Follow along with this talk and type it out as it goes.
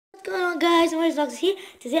going on, guys? Marius Vlogs here.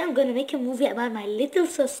 Today I'm gonna make a movie about my little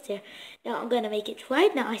sister. Now I'm gonna make it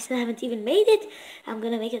right now. I still haven't even made it. I'm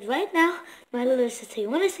gonna make it right now. My little sister. You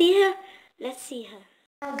wanna see her? Let's see her.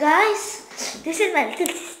 Now, guys, this is my little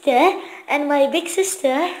sister and my big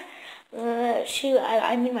sister.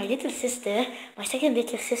 I mean my little sister, my second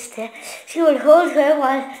little sister. She will hold her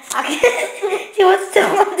while she wants to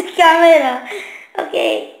hold the camera.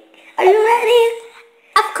 Okay, are you ready?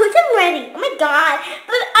 Of course I'm ready. Oh my god,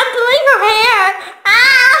 but I'm pulling her hair.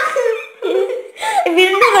 Ah! If you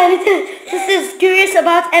don't know, my little sister is curious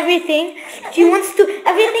about everything. She wants to,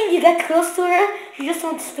 everything you get close to her, she just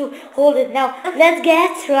wants to hold it. Now, let's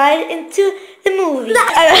get right into the movie.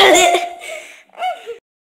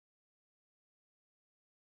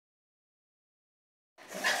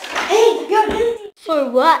 Hey, you're for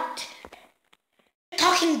what?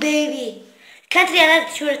 Talking baby. Can't realize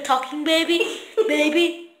that you're a talking baby,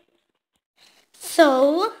 baby.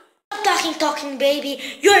 So? Talking baby.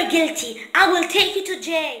 You're guilty. I will take you to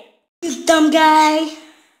jail. You dumb guy.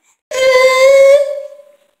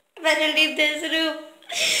 Better leave this room.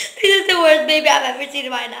 This is the worst baby I've ever seen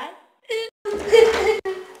in my life.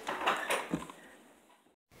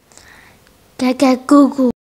 Gaga goo goo.